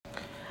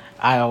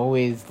I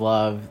always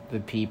loved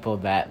the people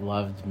that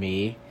loved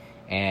me,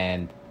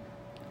 and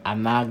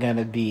I'm not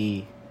gonna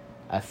be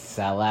a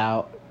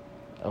sellout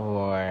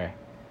or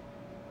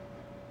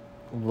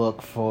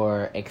look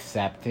for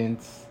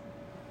acceptance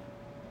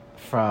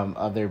from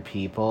other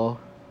people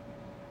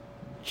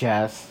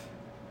just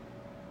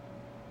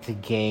to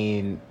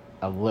gain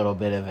a little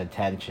bit of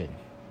attention.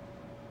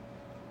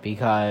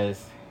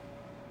 Because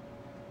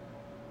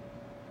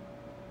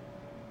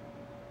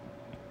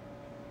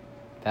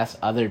that's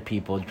other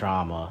people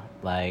drama.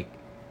 Like,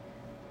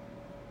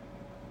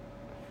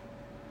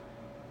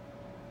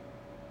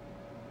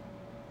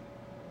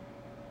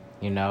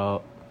 you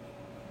know,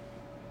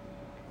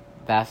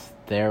 that's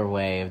their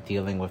way of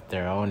dealing with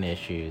their own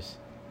issues.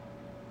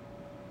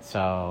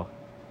 So,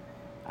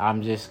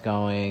 I'm just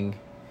going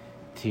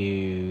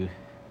to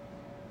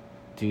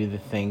do the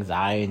things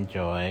I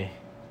enjoy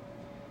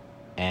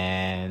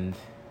and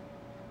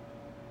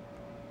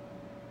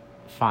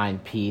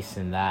find peace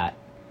in that,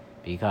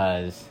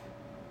 because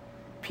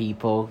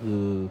people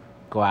who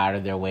go out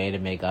of their way to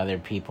make other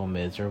people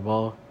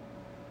miserable,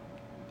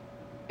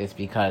 it's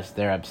because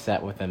they're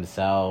upset with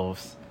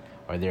themselves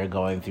or they're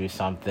going through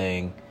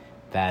something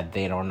that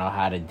they don't know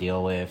how to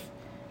deal with,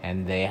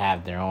 and they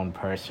have their own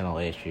personal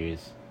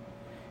issues.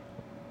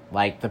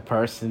 Like, the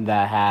person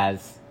that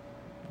has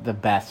the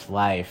best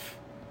life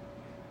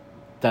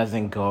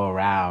doesn't go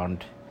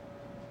around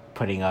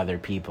putting other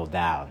people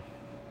down.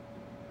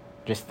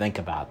 Just think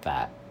about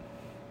that.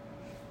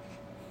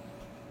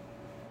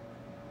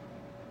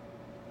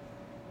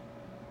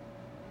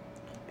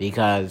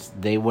 Because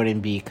they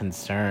wouldn't be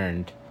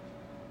concerned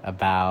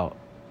about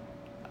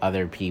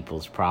other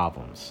people's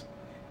problems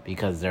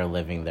because they're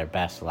living their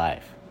best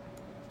life.